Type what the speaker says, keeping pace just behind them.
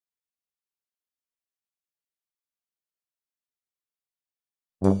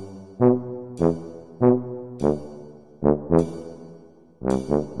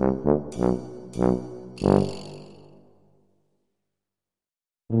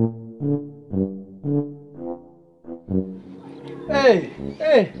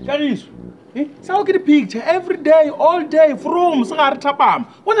Hey, Karisu. Sao ke di-picture every day, all day, from Sagari Tapam.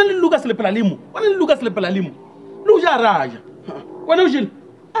 Wana le Lucas le Pelalimu. Wana le Lucas le Pelalimu. Luja Raja. Wana ujil.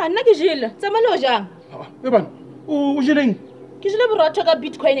 Ah, nna ke jele. Tsamaya le o jang? Eban, o jileng? Ke jele borotho ka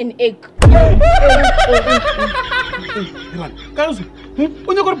Bitcoin and egg. Eban, Karisu.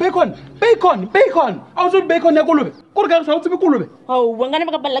 O nyaka bacon. Bacon. A o tswe bacon ya kolobe. Kore Karisu a o tsebe kolobe. Hao, wangane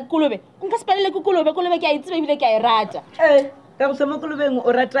ba ka palela kolobe. O nka sepalele ke kolobe ke a itsebe ebile ke a e rata. Ka go sema kolobeng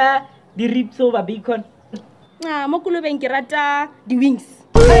o rata di-ribs over bacon. Mo kolobeng ke rata di-wings.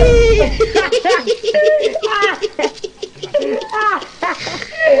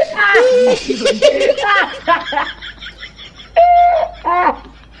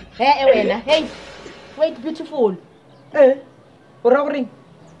 Wena, hey, wait, beautiful. O ra goreng?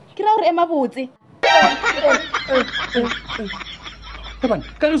 Ke ra gore ema botse. Eban,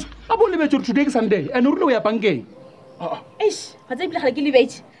 Karisu, a bo lebetse gore today ke Sunday and o rile o ya bankeng. Eish, wa tsa ebile gale ke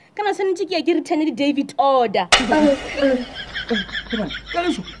lebetse. Kana tshwanetse ke ya ke return di David order.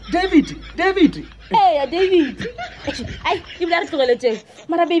 Karisu, David. David. Ai, ebile re tlogeletseng.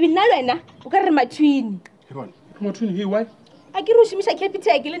 Mara baby nna le wena, o ka re mathwini. Eban, mathwini he why? A ke re o šomiša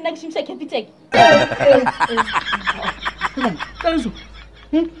Capitec le nna ke šomiša Capitec. Eban, Karisu,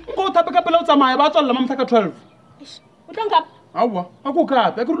 nko o thape ka pele o tsamaya ba tswalela mamtlha ka 12. O tlo nkapa? Aowa, a ko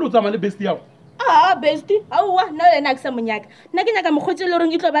kape, a ke rile o tsamaya le besti yago. Bestie, aowa, nna le ena ke sa monyaka. Nna ke nyaka mokgotsi le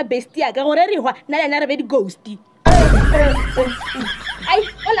goreng e tlo ba bestie yaka gore re hwa nna le ena re be di-ghosty. Ai,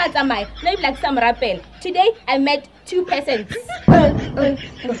 o la tsamaya, nna ebile ke sa mo rapela. Today I met 2 persons.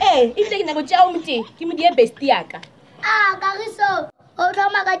 Ebile ke nyako tšea o motee ke mo die bestie yaka. Kariso, o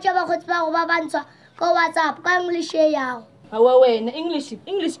thoma ka tšea bakgotsi ba go ba bantshwa ko WhatsApp ka English e yago. Awa wena,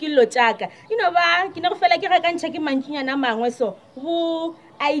 English ke lo tšaka. Ino ba, ke ne go fela ke gakantšha ke mantšinyana mangwe so. Bo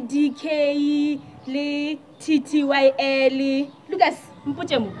IDK le TTYL. Lucas,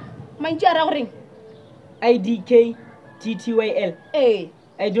 mpotše mo. Mantši a ra goreng? IDK, TTYL.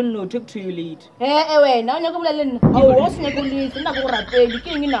 I don't know, talk to you later. Wena, o nyaka bolela le nna. O se nyaka o letse, nna ke go rapele, ke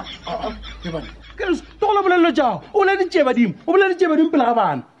eng na? Eban, Karisu, togola bolelelo jago, o bolela ditšea badimo pele ga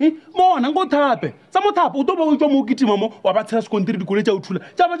bana. Mona, nko thape. Sa mo thape, o to ba o tswa mo ketima mo, wa ba tshela sekontiri dikole tša o thula.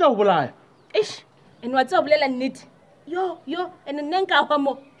 Tša ba tša go bolaya. Eish, and wa tsa bolela nnete. Yo, and nne nka hwa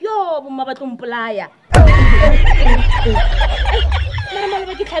mo. Yo, bomma ba tlo mpolaya. Mara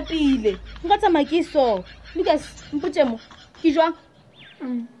maleba ke tlhapile. Nka tsamaya ke so. Lucas, mpotše mo. Ke jwang?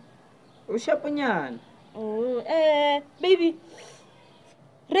 O shaponyana. Baby,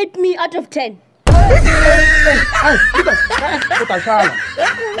 rate me out of 10. Ai, Lucas, o tla šala.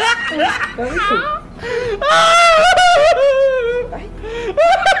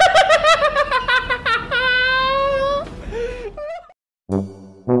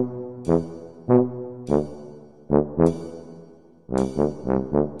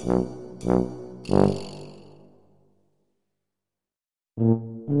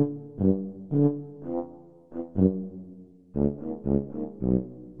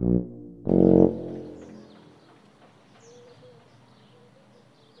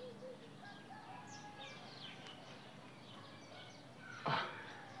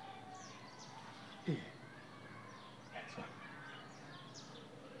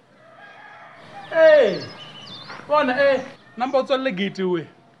 Bona namba o tswalle gate we.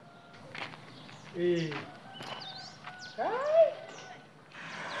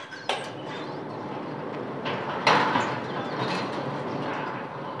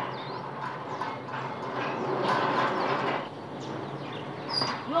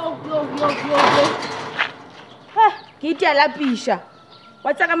 Gate ya lapisha.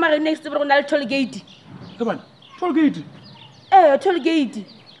 Wa tsaka mare next bro na le toll gate. Eban, toll gate. Toll gate.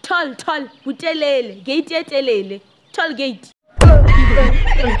 Toll, butelele, gate e telele, toll gate.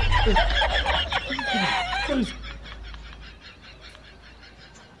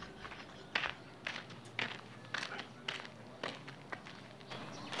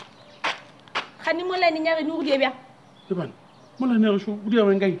 Khani mola ni nyare ni go di bya. Eban, mola ne re sho o di ya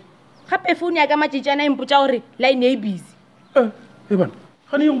wenkae? Gape phone ya ka matšitšana e mpotša gore line e busy. Eban,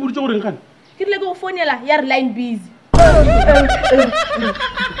 khani go boditse gore ngane? Ke rile ke go founela ya re line busy.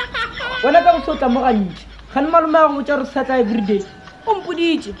 Wena ka go sotla mo gantši. Gane malome a go motša gore se tla everyday. O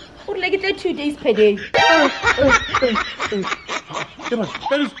mpoditše, o rile ke tle 2 days per day. Eban,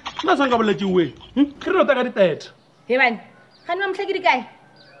 Karisu, nna sang ka boletše we. Ke re rota ka di-30. Hebane, gane ba motlha ke di kae?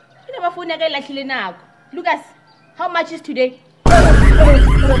 Ke ne ba phone ya ka e lahlile nako. Lucas, how much is today?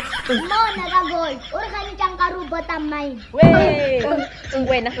 Mona ka gold. O re ganetsang ka robot a mine.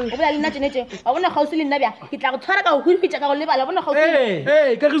 Wena o bola le nna tsenetse wa bona gausi le nna bja ke tla go tshwara ka go hwipitša ka go lebala bona gausi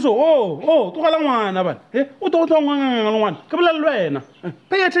Kagiso tlogela ngwana bana o to go tla ngwana ke bolela le wena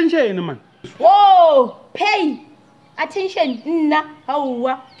pay attention man pay attention nna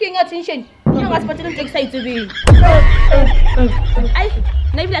gaowa ke eng attention ke ga se patele ntse ke sa itsebeng ai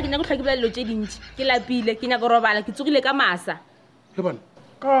nna ebile ke nyako tlhoa ke bola dilo tse dintši ke lapile ke nyako robala ke tsogile ka masa le bana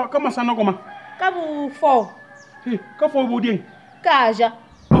ka masana koma ka bo 4 ka 4 bo dieng ka ja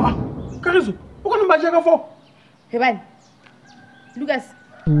Kagiso o ka nna ba ja ka 4 hebane Lucas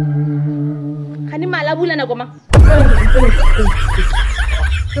ga ni mala bulana koma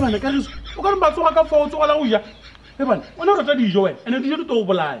bana Kagiso o ka nna ba tsoga ka 4 o tsogela go ja bana o ne o rata dijo wena ene dijo di to go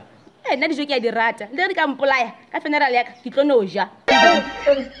bolaya nna dijo ke a di rata le re ka mpolaya ka funeral yaka ke tlo no ja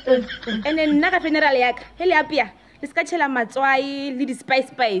ene nna ka funeral yaka he le apea le ska tshela matswai le di spice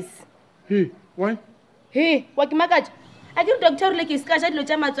why wa ke makatša a ke re doctor le ke ska ja dilo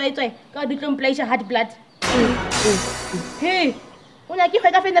tša matswaitswai ka di tlo mpolaisa heart blood o nya ke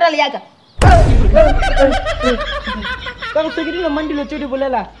kgwe ka funeral yaka ka go se ke dilo mang dilo tse di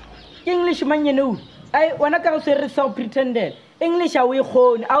bolelang ke English man yeneo ai wena ka go se re sa pretendela English a o e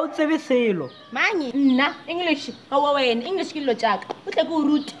kgone a o tsebe selo manyi nna English gaowa wena English ke dilo tšaka o tle ke o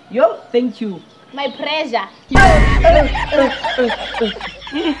rute yo thank you my pressure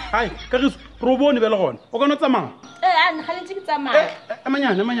hai Kagiso re o bone be le gona o ka no tsamaya ga lentse ke tsamaya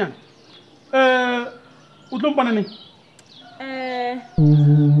amanyane o tlo mpona neng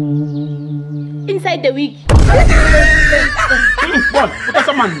inside the week bona o tla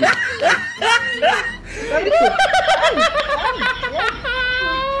tsamanna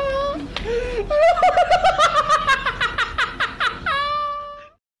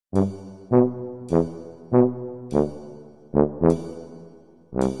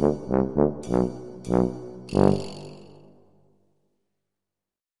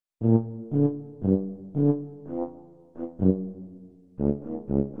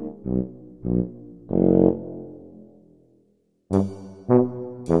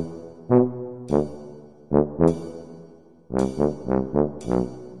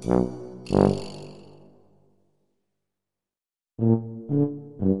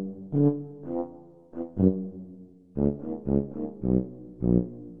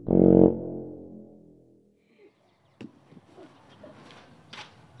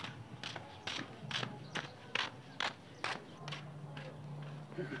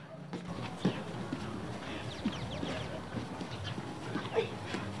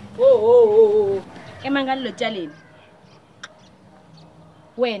emanga dilo tša lena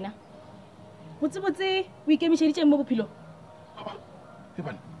wena botsebotse o ikemišeditšeng mo bophelong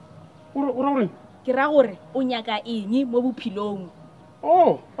bana o ra goreng ke ra gore o nyaka eng mo bophelong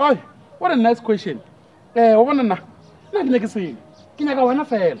ai what a nice question wa bona nna ke nyake selo ke nyaka wena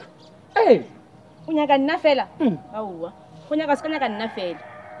fela o nyaka nna fela aowa go nyaka se ka nyaka nna fela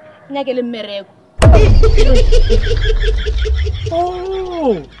o nyake le mmereko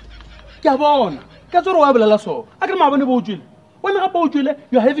ke a bona ka tsore wa bolela so a ke re maabone bo o tswile wena gape o tswile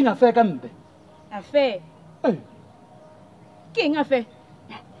you are having affair ka nte affair ke eng affair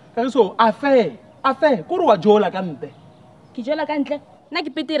Kagiso affair kore wa jola ka nte ke jola ka ntle nna ke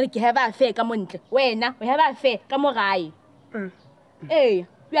petere ke have affair ka mo ntle wena o have affair ka mo gae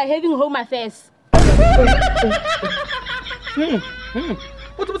you are having home affairs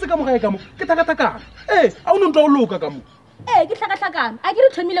o tsebotse ka mo gae ka mo ke tlhakatlhakana a o ne ntwa o loka ka mo ke tlhakatlhakana a ke re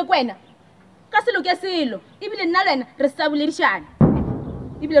tlhomile kwena ka selo ke selo ebile nna le wena re sa boledišana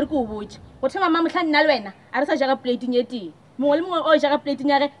ebile re ke o botša go thoma mamotlha nna le wena a re sa jaga plating e teng mongwe le mongwe o jaga plating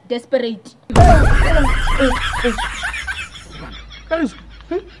ya ge desperate Kagiso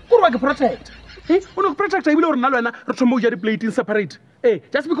kore wa ke protect o ne ke protecta ebile gore nna le wena re thoma o ja di-plating separate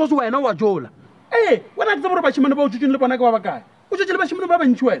just because wena wa jola wena ke tsa gore bašimane ba o tsetseng le bona ke ba bakae o tsetse le bašimane ba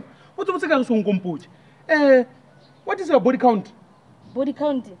bantši wena o tsebotse Kagisong kompotse what is your body count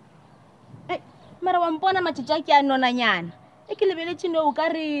mara wa mpona matšatši a ke a nonanyana ke lebeletše no o ka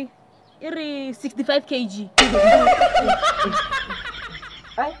re e re 65 kg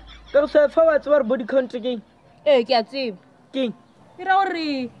ai ka go se fa wa tseba re body count ke ke a tseba keng e ra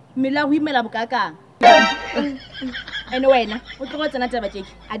gore mmele a go imela bokakang ande wena o tlo go tsena taba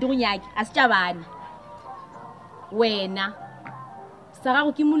tšeke a di go nyake a se tša bane wena sa gago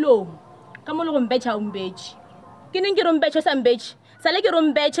ke molomo ka mo le go mpetšha o mpetše ke neng ke rompetšhe o sa mpetše sale ke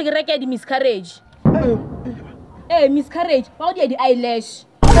rompetšhe ke reke di-miscarriage miscarriage wa go dia di-eyelash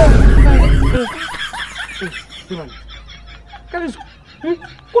Kagiso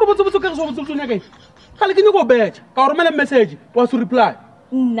kore botsebotse Kagiso botsebotse o nyakae Kale ke nyoko betcha. Ka romela message, wa se reply.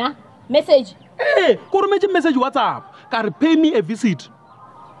 Nna, message. Ko rometse message WhatsApp. Ka re pay me a visit.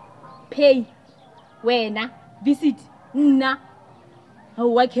 Pay. Wena, visit. Nna. Oh,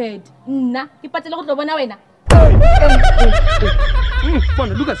 wicked. Nna, ke patela go tlo bona wena.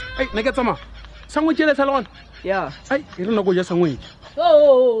 Bona Lucas, hey, na ke tsama. Sangwe tshele sa lona. Yeah. Ai, e re nako ja sangwe.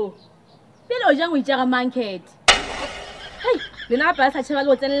 Oh. Pele o jang o itjara market. Hey, lena ba sa tshaba le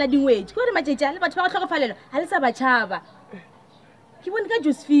go tsenela dingwetsi. Go re matsetja le batho ba go tlhokofalelo, ha le sa ba tshaba. Ke bone ka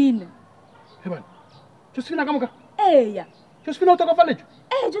Josephine. He bana. Josephine ka moka. Eya. Josephine o tlhokofaletse.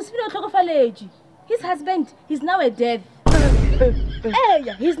 Josephine o tlhokofaletse. His husband, he's now a dead.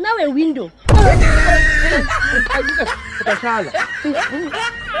 Eya, he's now a window. Ai Lucas, o ta shala.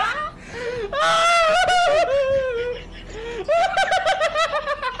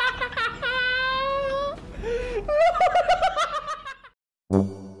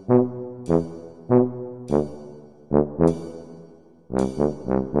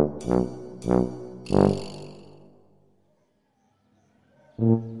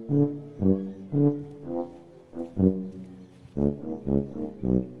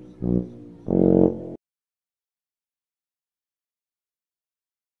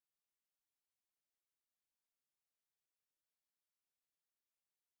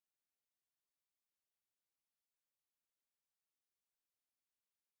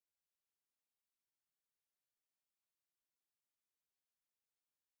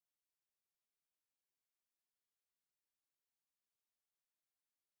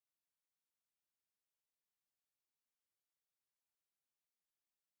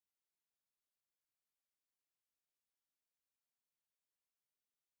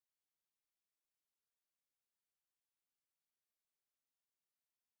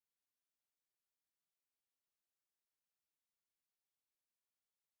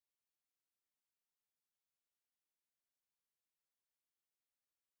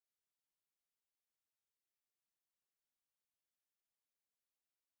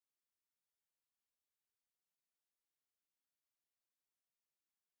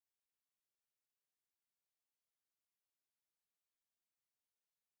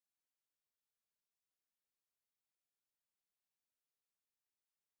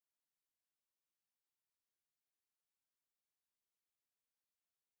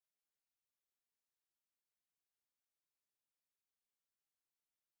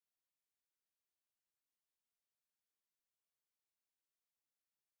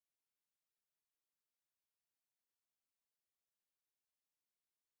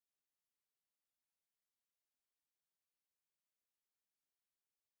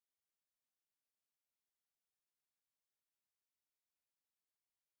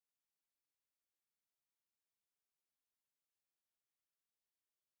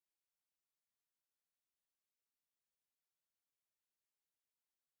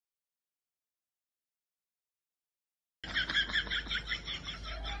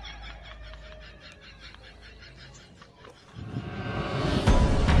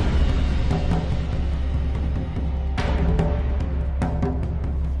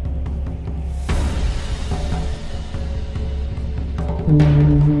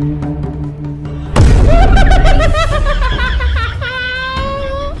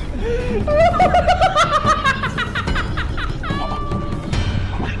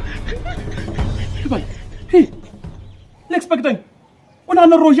 Hey, l'expectant. On a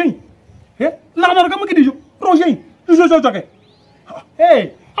un Roger. Là, on a comme qui dit Roger.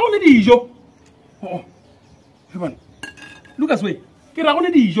 Hey, on est dit jo. Oh, bon. Lucas, oui. Qui a on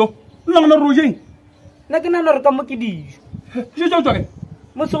est dit jo. Là, on a Roger. Na ke nana re ka mo ke dijo. Je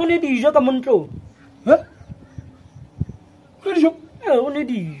Mo se go ne dijo ka mo ntlo. Hein? Dijo? O ne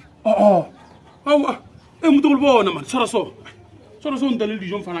dijo. Oh. Mo tlo bona man, sara so. Sara so ndale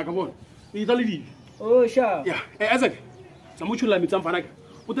dijo mfana ka bona. E dale dijo. Oh, sha. Ya, Isaac. Sa mo tshula metsa mfana ka.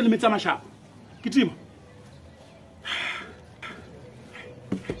 O tele metsa mashapa. Kitima.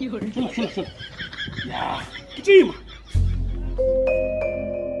 Shula. Ya, kitima.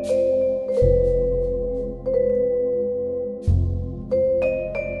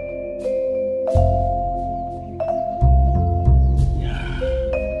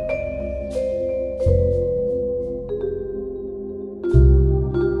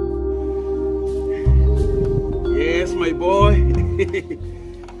 Yes, my boy.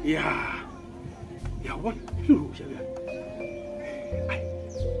 Yeah, what?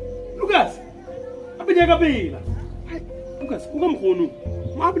 Lucas, apa dia kabela? Lucas, o ka mkhono.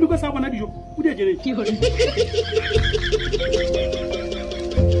 Ma apa Lucas a bona dijo? O dia jene.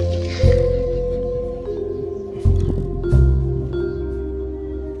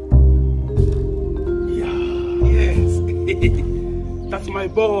 That's my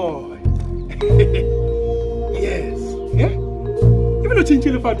boy. Yes. Yeah? Even though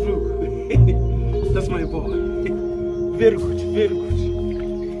Chinchilla Fat look. That's my boy. Very good, very good.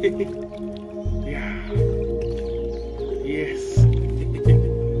 Yeah. Yes.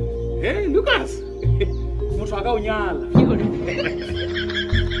 Hey, Lucas. Mushaka unyala.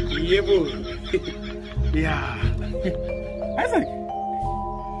 Yebo. Yeah. Isaac.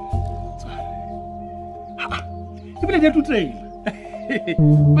 Even there to train.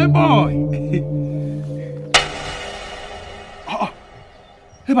 My boy.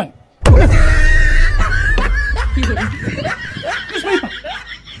 Hey, man.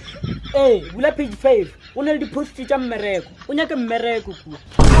 Hey, bula page 5. O na le di-post tša mmereko. O nyaka mmereko kua.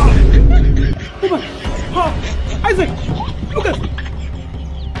 Come on. Isaac, look at.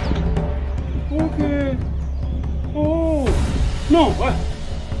 Okay. Oh. No.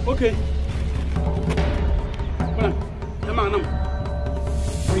 Okay. Come on. Come on.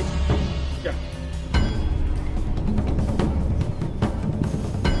 Wait. Yeah.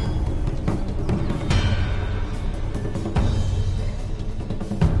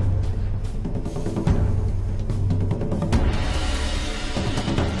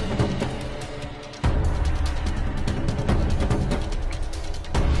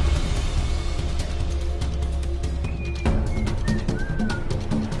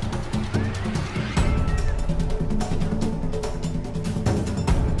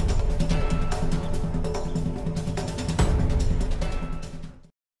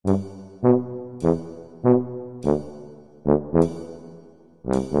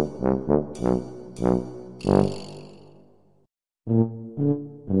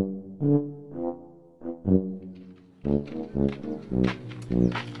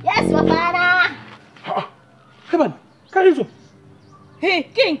 Yes, Wafana. Hey, man. Kariso. Hey,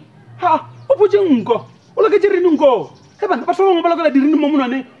 King. Ha, o potse nko. O loke tšerene nko. Hey, man. Ba tšhaba ba lokela direne mo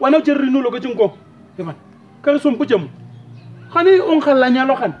monwane. Wana o tšerene o loke nko. Hey, man. Kariso mpotse mo. Gane o nkgalela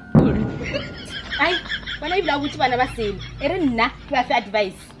nyalo gane. Ai, wena ibla ukuthi bana ba sele. Ere nna ke ba fe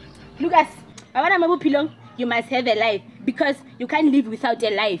advice. Lucas, I want to move you must have a life because you can't live without a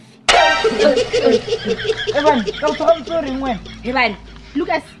life. Evan, kau tšhoga ntse reng wena? Evan,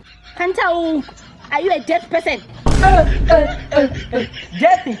 Lucas, Kanta, are you a deaf person?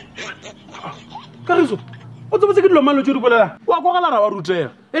 Death? Kariso, o tsebotse ke dilo malo tšo di bolela. Wa kwa galara wa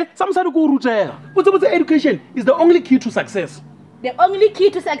rutega. Sa mosadi ko o rutega. O tsebotse education is the only key to success. The only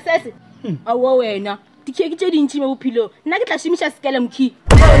key to success? Awa wena. Dikeke tše dintši mo bophelong. Nna ke tla šomiša sekele mokey.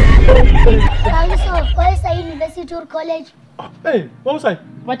 Kaliso, what is a university or college? Hey, what was I?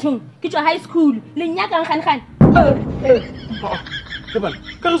 Bathong, ke tšwa high school. Le nyakang gane-gane. Hey, man.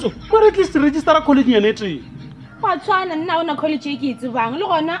 Kariso, mara at least registera college nyane tee. Wa tshwana nna o na college e ke e tsebang. Le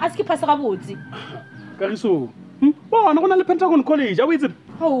gona a se ke phase gabotse. Kariso, bona go na le Pentagon College, a o itse?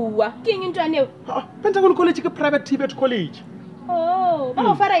 Houwa, ke eng ntwana eo? Pentagon College ke private TVET college. Oh, ba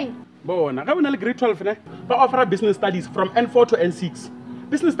go fara eng? Bona, ga o na le grade 12 ne, ba offer business studies from N4 to N6.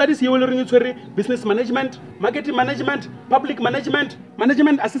 Business studies yeo le reng e tshwere business management, marketing management, public management,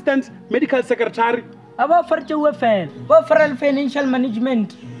 management assistant, medical secretary. A ba offer tšeue fela. Ba offer financial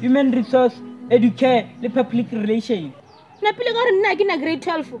management, human resource, educare le public relations. Na pele ka re nna ke na grade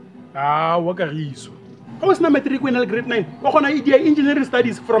 12. Wa Kagiso. Ga o sena matric o na le grade 9, o kgona idea engineering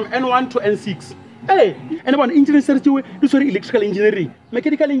studies from N1 to N6. Hey, and one engineering studies di tshwere electrical engineering,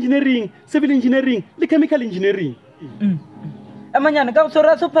 mechanical engineering, civil engineering le chemical engineering. Amanyana ka go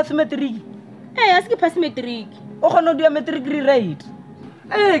tshwara so pass matric. A se ke pass matric. O kgona go dia matric rewrite.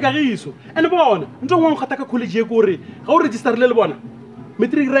 Kagiso, and bona ntho ngwe ngata ka college e gore ga o register le bona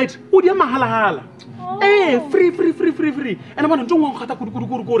matric right o dia mahala. Free. And bona ntho ngwe ngata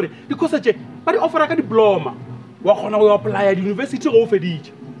kudu gore because tše ba di offer ka diploma. Wa kgona go apply di university go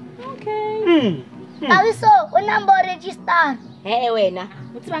feditše. Okay. Kaliso, o number register. Hey wena,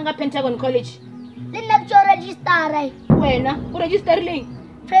 o tsebang ka Pentagon College? Le nna ke register ai. Wena, o registerileng?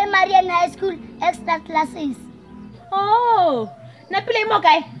 Primary and high school extra classes. Oh, na pele mo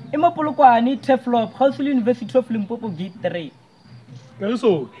kae? E mo Polokwane, Teflop, Housel University of Limpopo Gate 3.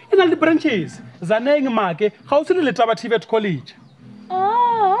 Kagiso, e na le branches, Zaneng Make, Housel le Taba TVET College.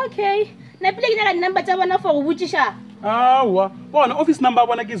 Oh, okay. Na pele ke na number tsa bona for go botsisha. Bona office number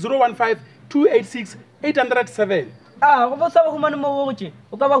bona ke 015 286 807. Go ba sa ba humana mo go tše.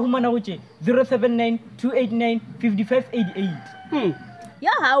 O ka ba humana go tše 079 289 5588.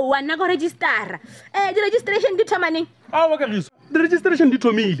 Ya hawa nna go register. The registration di thomane. Kagiso, the registration di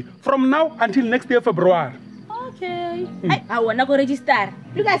thomile from now until next year February. Okay. Ai, nna go register.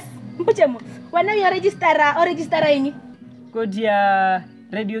 Lucas, mpotse mo. Wena yo register eng? Ko dia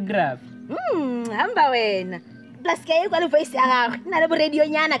radiograph. Hamba wena. plus ke e kwa le voice ya gagwe e na le boradio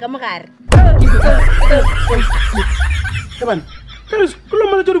nyana ka mogare Eban Kagiso ke lo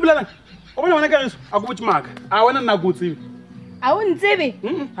mole tse di bolelang o bona wena Kagiso a go botse maaka a wena nna go tsebe a o ntsebe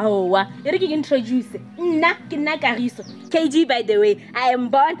aowa e re ke introduce nna ke nna Kagiso KG by the way I am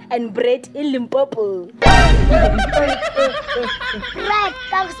born and bred in Limpopo Bread,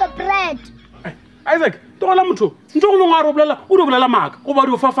 Kagiso, bread. Isaac togola motho ntse go lengwe a re o di bolela maaka go ba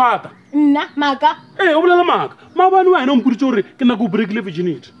di o fafata nna maka ee o bolela maaka maabane wena o mpoditse gore ke nna ko breakile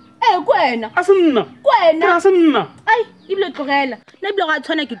virginity kwena a se nna kwena a se nna ai ebile tlogela nna ebile go a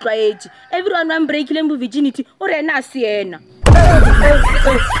tshwana ke tlwaetse everyone wa mbreakileng bo virginity o re ena a se ena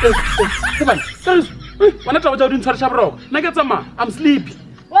Ebane Kagiso wena taba tsa o di ntshwareša boroko nna ke tsamaya I'm sleepy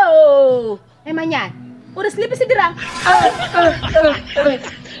o emanyana o re sleep se dirang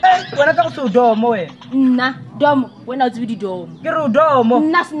wena ka go se o domo wena nna domo wena o tsebe didomo ke re o domo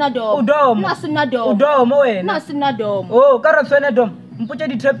nna sena O domo. nna sena o domo domo wena nna sena domo o ka re tswene domo mpotse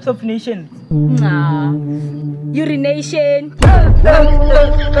di-types of nations urination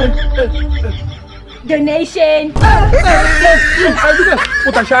donation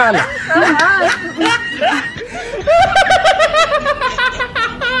o tla šala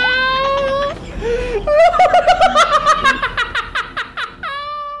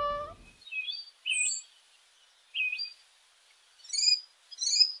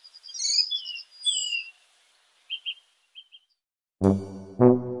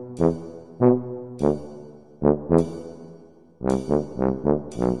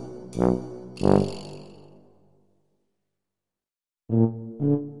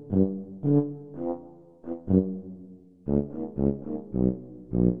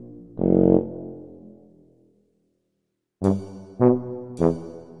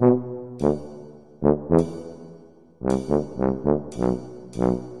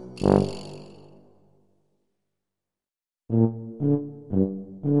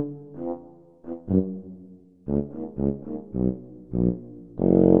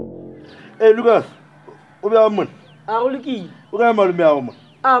Hey Lucas, o be a mona. a go lekile O ka malome ya go mona.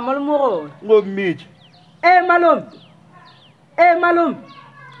 a malome gona Ngo mmitse. malome malome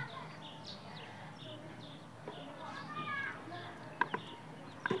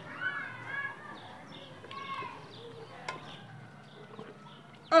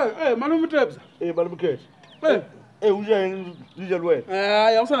malome Tebsa Eh malome Khetsi. Eh. Eh o jang di ja lwe.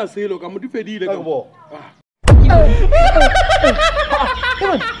 ya go sana selo ka mo di fedile Ka go bo.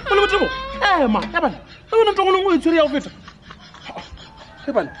 malome Tebo ema ebane e bona ntho ngwe o itshwere ya go feta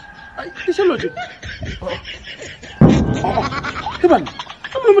ebane ke sheloje ebane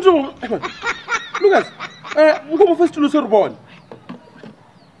malome Tebo ebane Lucas nko bo festulo se re bone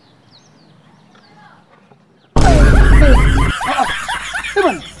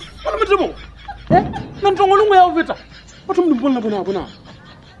ebane malome Tebo na ntho ngwe le ngwe ya go feta batho modimpolela bona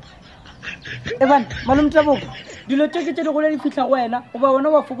eban malome tabogo dilo tse ke tse di gole di fitlha go wena goba wena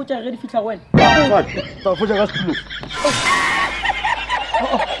wa fokotsa ge di fitlha go wena Fa, ta fotsa ka setulo.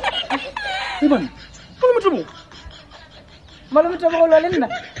 ebane malome Tebo malome tabogo o lwa le nna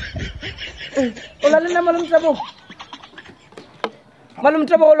o lwa le nna malome tabogo malome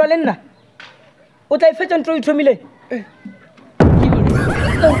tabogo o lwa le nna o tla e fetsa ntlo o ithomileng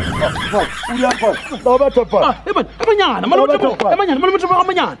Fa, o ya fa. Ta ba topa. emanyana malome Tebo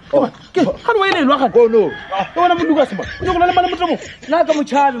amanyana ke gane wa elelwa gane Oh no. e wona mo Lucas ba o nyako le malome Tebo na ka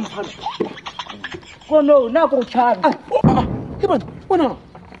motšhabe mfana kono na ko go tšhabe ebane bona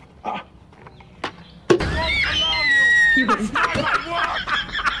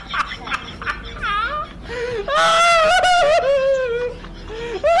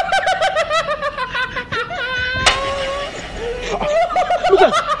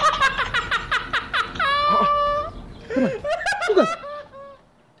Lucas Lucas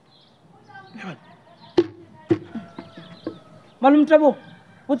malome tabogo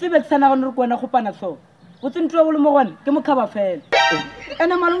o tsebe ke sana gone re ko wena gopana so o tsentlo go le mo gone ke mokhaba fela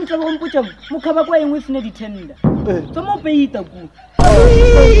ene malome tabogo mpotsa mokhaba kwa engwe sene di-tender tso mo peita ku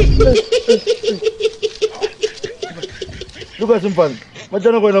Lucas mfana,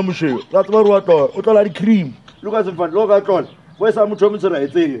 matjana go ena mosheo. Ra tsaba re wa tlola, o tlola di cream. Lucas mfana, lo ka tlola. Bo sa motho mo tsena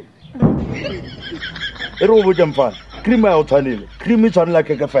etseng. E re o botsa mfana, cream ya o tshwanele. Cream e tshwanela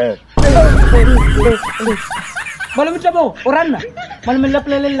ke fela. malome tabogo o ranna malome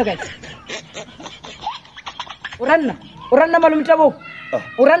lepolelele kae o ranna malome tabogo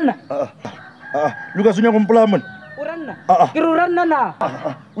o ranna Lucas o nya go mpola mona. o ranna Ah, ah. ke re o ranna na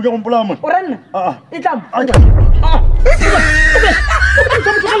O nya go mpola mona. o ranna e tlam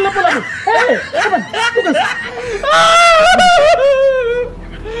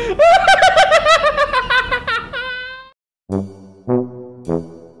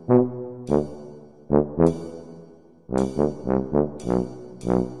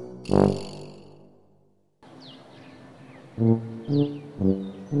Guys,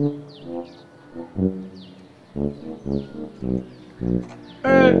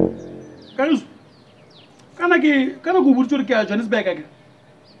 kana go botse gore ke ya Johannesburg ake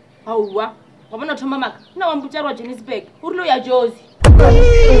aowa wa bona thoma maka nna wa mpotsa wa Johannesburg o rile o ya Jozi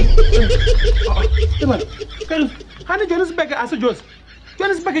gane Johannesburg a se Jozi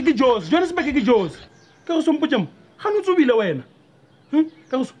Johannesburg ke Jozi ka go sompotsemo gane o tsobile wena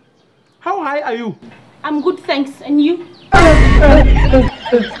kagoso how high are you? I'm good thanks and you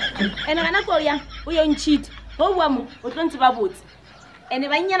ene gana ko ya o yo ntšhita go bua mo o tlo ntse ba botse ene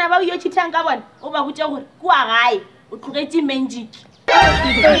bannyana ba o yo tšhithang ka bona o ba botse gore kua gae o tlogetse magic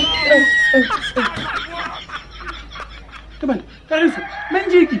kagiso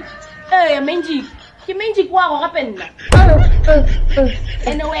magic magic ke magic wa go gape nna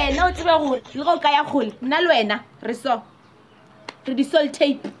ene wena o tsebe gore le go ka ya kgole nna le wena re so re di soul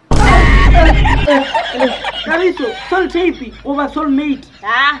tape Kariso, soul tape over soulmate.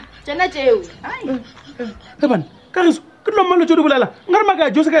 Tsona tšeo ebana kagiso ke tlo mmalo tse di bolela nkare maka ya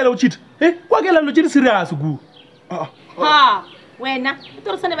Jose ka ela o cheat kwa ke elalo tse di serious ku wena o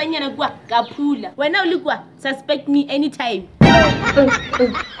tlo re sane bannyana kua ka phula wena o le kua suspect me anytime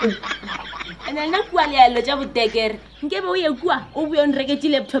ene nna kua lealo tša botekere nkebe o ye kua o bue o nreketse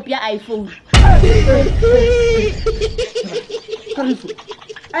laptop ya iPhone kagiso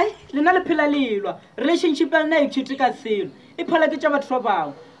Ai, lena le phela lelwa. Relationship ya lena e tšhete ka selo. E phela ke tša batho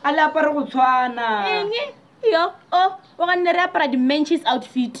ba bangwe. A le apare go tshwana. enge yo o ganne re apara di-manches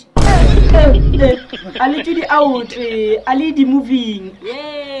outfit A le tše di-out, a le di-moving.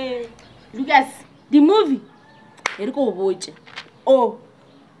 Lucas di-movie e re ko go botse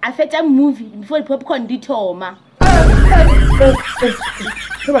a fetša movie before di-popcorn di thoma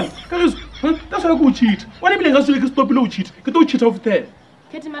ebana kagiso ka sala ke o cheat wena ebile nka sele ke stopile o cheat ke tlo o cheata ofter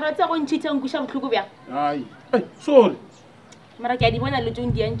kete mara tsa go ntšhitha nkuša botlhoko bja sorry mara ke a di bona le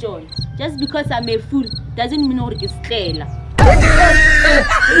tsong diang tsone just because I'm a fool doesn't mean gore ke setlela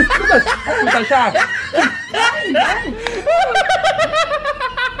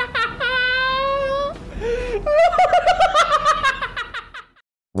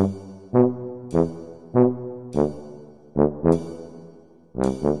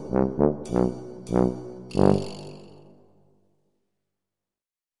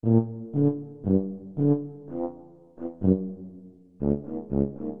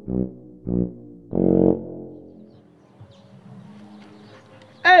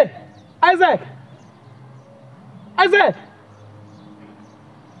Isaac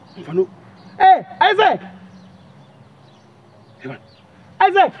mfano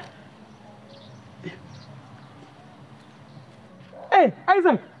Isaac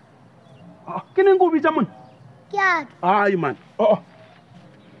Isaac ke neng go bitsa mona ai man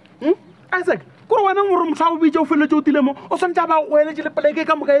Isaac kore wena gore motho a o bitsa o feletse o tile mo o swantse ba go eletse le poleke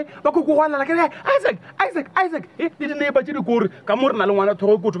ka mokae ba ko gogalela ke Isaac le dineiba tse dikore ka mo re na le ngwana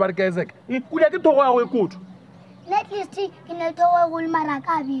thogo e kotho ba re ke Isaac kulia ke thogo ya go e kotho At least ke ne thogo e gole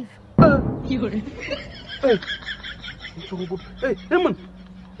maraka a beef man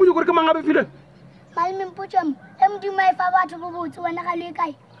o je gore ke mang a befile Malome mpotšemo e modimo e fa batho bobotse wena ga le e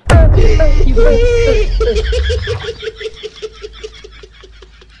kae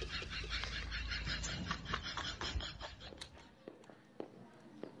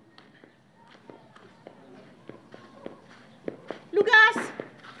Lucas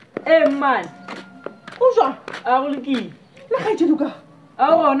Man. O jwa? A go lekile. le gaetse luka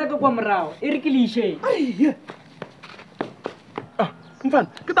A gona ke kwa morago. E re ke leiše. mfana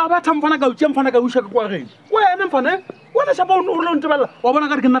ke taba batha mfana ka utse mfana ka usha ka kwa geng wena mfana wena shapa o lo ntebela wa bona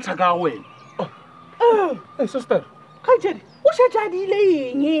ka re ke nna thaka ga wena sister Khaitsedi o šetša di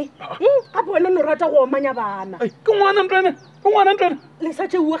ile eng gape wena no rata go omanya bana ke ngwana ntwene le sa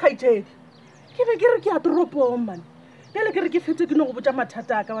tšeuwe kgaitsedi ke be ke re ke ya toropong mane bjale ke re ke fete ke no go botša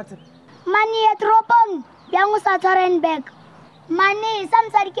mathata a ka wa tseba Mane ya tropong bjang o sa tshwaren back Mane sa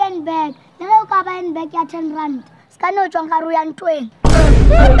mosadi ke en back le ge o ka ba en back ya 10 rand ska no tswang ka ro ya ntweng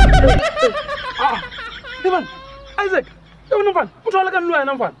Evan, Isaac, yo no mfana, motho wa le ka nlo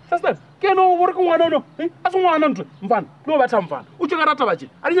wena mfana. Sister, ke no gore ke ngwana no, a se ngwana ntwe, mfana. Lo batha mfana. O tšwe ka rata batše.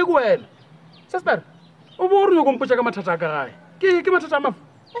 A di nyake wena. Sister, o bo gore no go mpotša ka mathata ka gae. Ke mathata a mafu.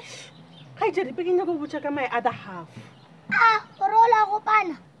 Khaitsedi pe ke nyaka go botša ka my other half o rola go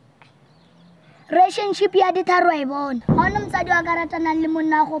pana relationship ya ditharo e bona ga ona mosadi wa ka ratanang le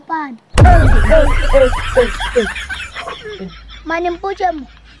monna go pana Mane mpotšemo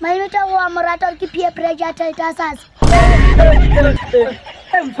maemeta go wa morata gore ke peer pressure titasas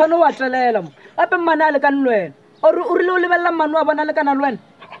Mfana wa tlelela mo. Gape mmane a le ka nlwena. O rile o lebelela mmane wa bona le kana le wena.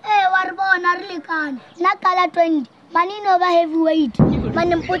 wa re bona re lekane nna kala 20 Money no over heavyweight.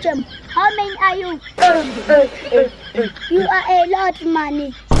 Money Pucham. How many are you? You are a lot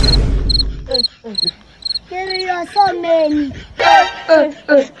money. Here are so many.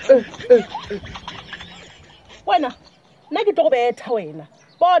 Wena, nna ke tlo go betha wena.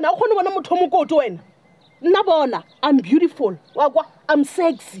 Bona, o kgone bona motho o mokoti wena. Nna bona, I'm beautiful. Wa kwa, I'm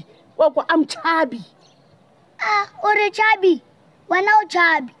sexy. Wa kwa, I'm chubby. Ah, ore chubby. Wena o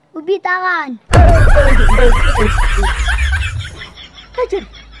chubby. O bitagane. Ka tjena,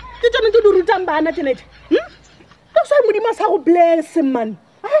 ke tsone tse di rutang bana tjenete. Ka sa modimo sa go bless man.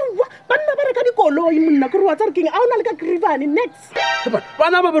 Awa, banna ba reka dikoloi monna ke re wa tsa re keng a ona le ka grivane next.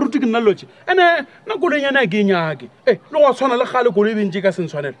 Bana ba ruti ke nna loche ene na koleng yana ke nyake le go tshwana le gale koloi bentse ka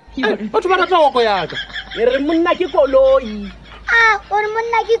sentshwanela batho ba rata wako yaka E re monna ke koloi. Ah, ore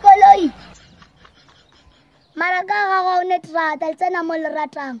monna ke koloi. Mara ka ga go ne trata le tsena mo le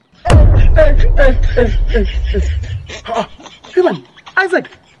ratang. Ivan Isaac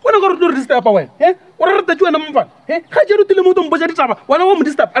wena go re tlo re disturb wena o re rata tswena mfana ga je rutile mo tombo ja ditaba wena wa mo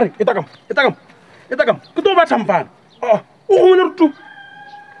disturb are etakam ke to ba thamfana o go ne rutu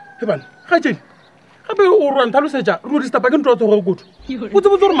Ivan ga je gape o rwa nthalosetsa re disturb ke ntwa tsogo go o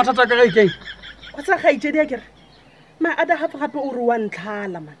tsebo gore mathata ka ga ikeng Wa tsa gaitse dia kere. Ma ada hape gape o re wa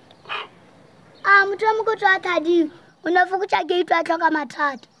ntlhala man. Ah, motho wa mokotlo a thadi. O ne fokotsa ke itwa tlhoka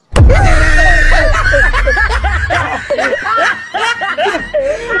mathata.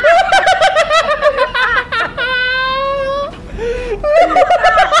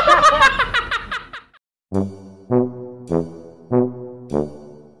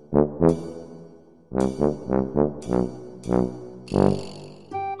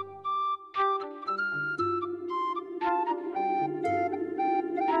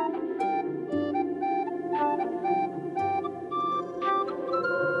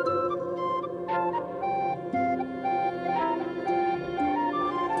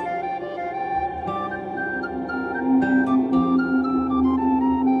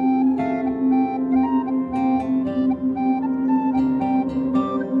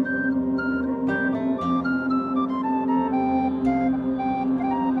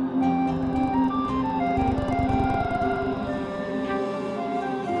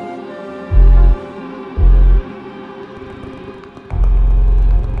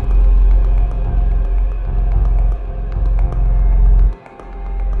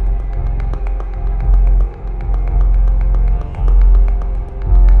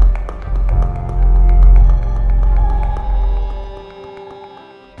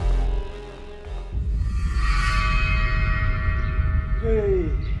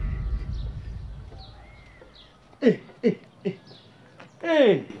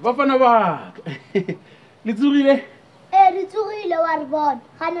 bafana ba le tsogile Re tsogile wa re bona.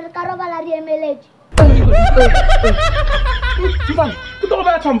 Ga ne re ka robala re emeletse. mfana ke to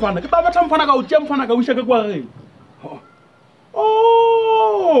ba thamfana ke ta ba thamfana ka o tšea mfana ka o isa ka kwa ge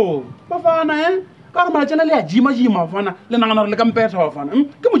bafana ka re malatsena le ya jima fana le nagana re le ka mpetha bafana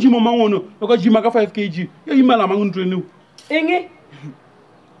ke mojimo mangono o ka jima ka 5 kg ya imela mang ntweneo eng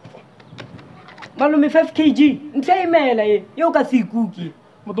Malome 5 kg ntle imela ye yo ka se ikuki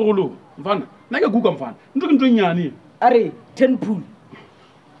motogolo mfana nna ke kuka mfana ntho ke ntho e nnyane are 10 pool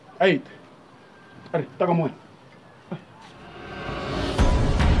 8 are taka moe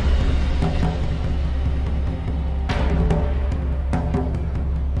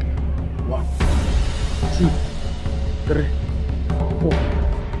 1 2 3 4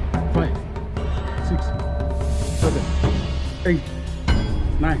 5 6 7 8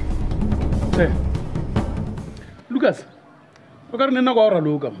 9 10 Lucas o ka re nna kwa ora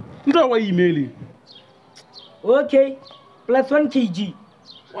loka ntwa wa email okay plus 1 kg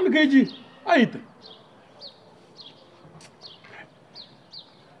 1 kg aite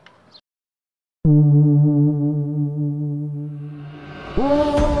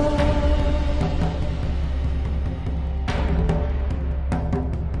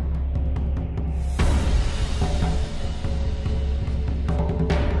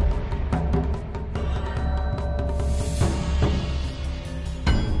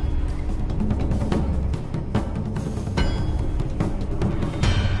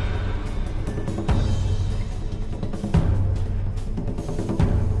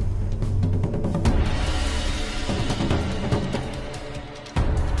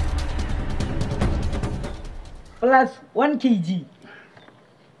plus 1 kg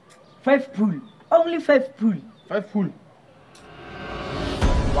 5 pool only 5 pool 5 full 1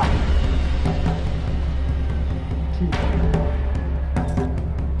 2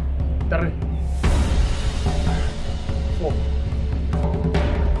 3 4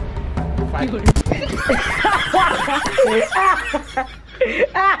 5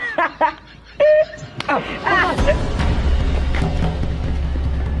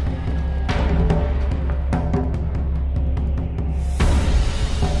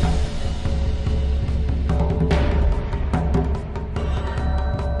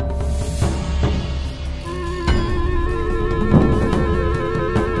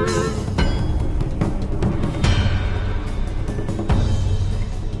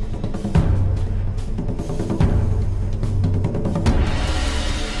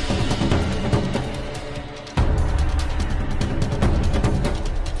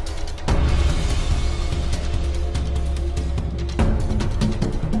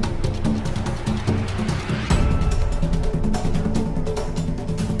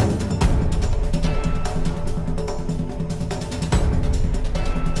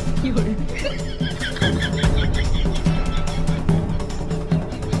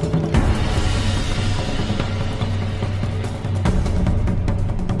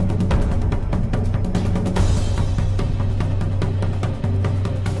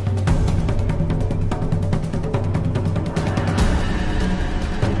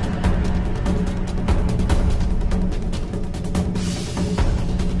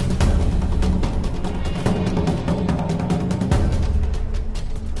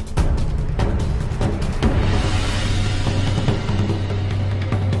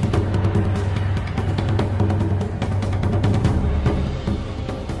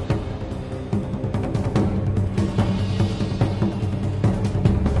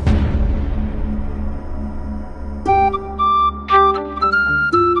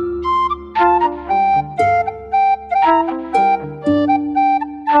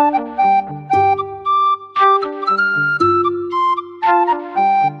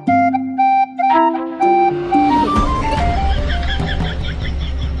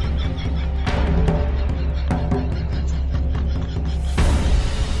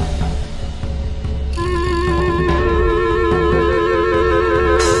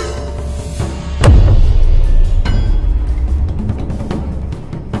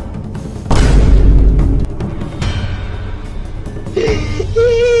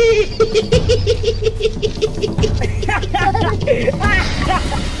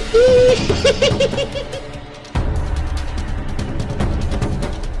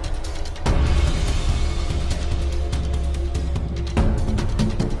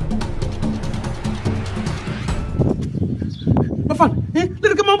 Bafana, le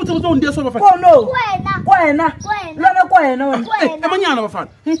re ke mang botse botse ndia so bafana. Kono. Wena. Lona kwena wena. Emanyana bafana.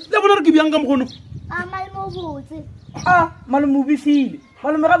 Le bona re ke biang ka mogono. Malome o botse. Malome o bifile.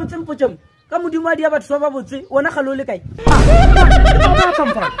 Malome ga botse mpotšeng. Ka modimo a dia batho ba botse, wona ga lo le kae?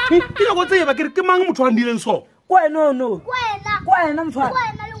 Ke go tseba ke re ke mang motho a ndileng so. Kwena no. Kwena mfana.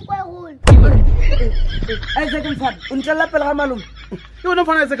 Wena le nkwe hole. Ai se ke mfana. O ntlela pele ga malome. Yona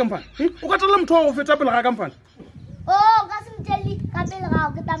mfana etse ka mfana. O ka tella motho go feta pele ga ka mfana. Oh, ka se mteli ka pele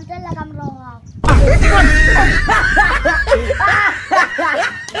gago, ke tamtella ka morao gago.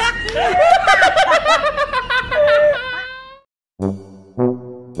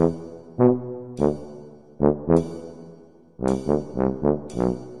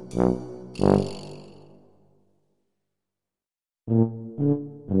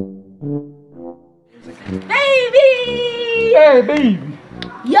 Baby! Hey baby.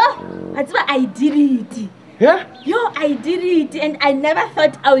 Yo, that's what I did it. Yeah? Yo, I did it and I never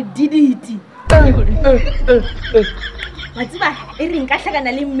thought I would did it. What's about Erin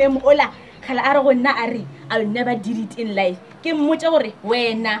Kashagana Mem Ola Kala Ari? I'll never did it in life. Ke much over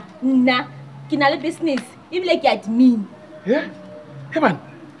when na kinale business. Even like admin. Yeah? Hey man.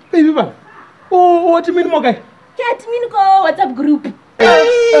 Baby man. Oh, what do you mean mo guy? Admin ko WhatsApp group.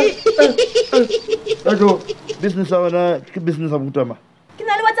 Ajo, business awana, ke business abutama.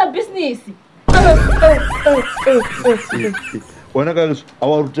 Kinale WhatsApp business. Wena ka leso, a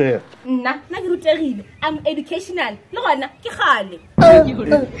wa ruteha. Na ke rutegile. I'm educational. Le gona ke gale.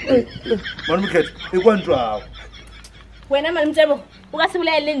 Malome Khetho, e kwa ntwa hao. Wena Malomtsebo, o ka se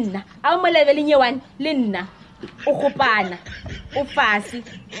bolele le nna. A mo level nye 1 le nna. O gopana. O fase.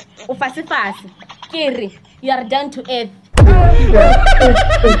 Kere, you are down to earth.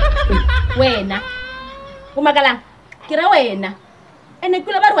 Wena. O makala. Kira wena. Ene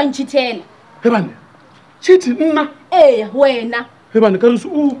kula ba re wa ntshithela. Hey man. Chiti nna. Wena. Hey man, ka leso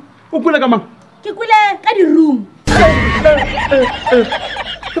o kula ka mang? Ke kule ka di room. Hey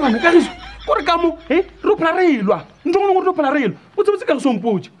man, ka leso. Ko re ka mo, re phela re ilwa. Ntongwe ngo re phela re ilwa. Botse botse ka go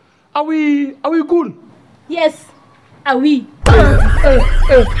sompotse. Are we cool? Yes. Are we? Hey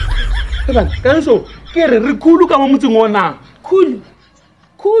man, ka leso ke re cool ka mo motseng ona. Cool.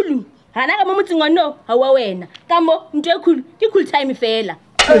 gana ka mo motseng wa no ga wa wena ka mo ntho e cool ke cool time fela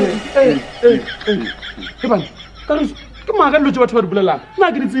ke bana Kagiso ke maaka dilo tse batho ba di bolelang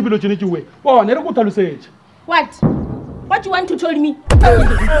nna ke di tsebilo tsene ke we bone re ko tlhalosetse what you want to tell me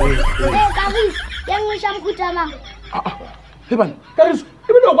Kagiso ya nngwe sha mokhutamang he bana Kagiso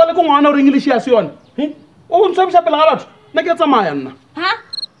ebile o kwa le ko ngwana gore english ya se yone o ntshwabisa pele ga batho nna ke tsamaya nna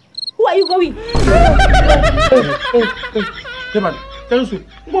who are you going he bana Kagiso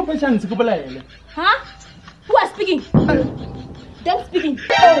mo patience ke bolele who are speaking don't speaking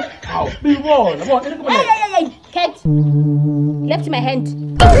be bona bona re ke bolele hey cat left my hand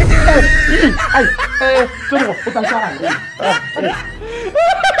tseno o tla tsara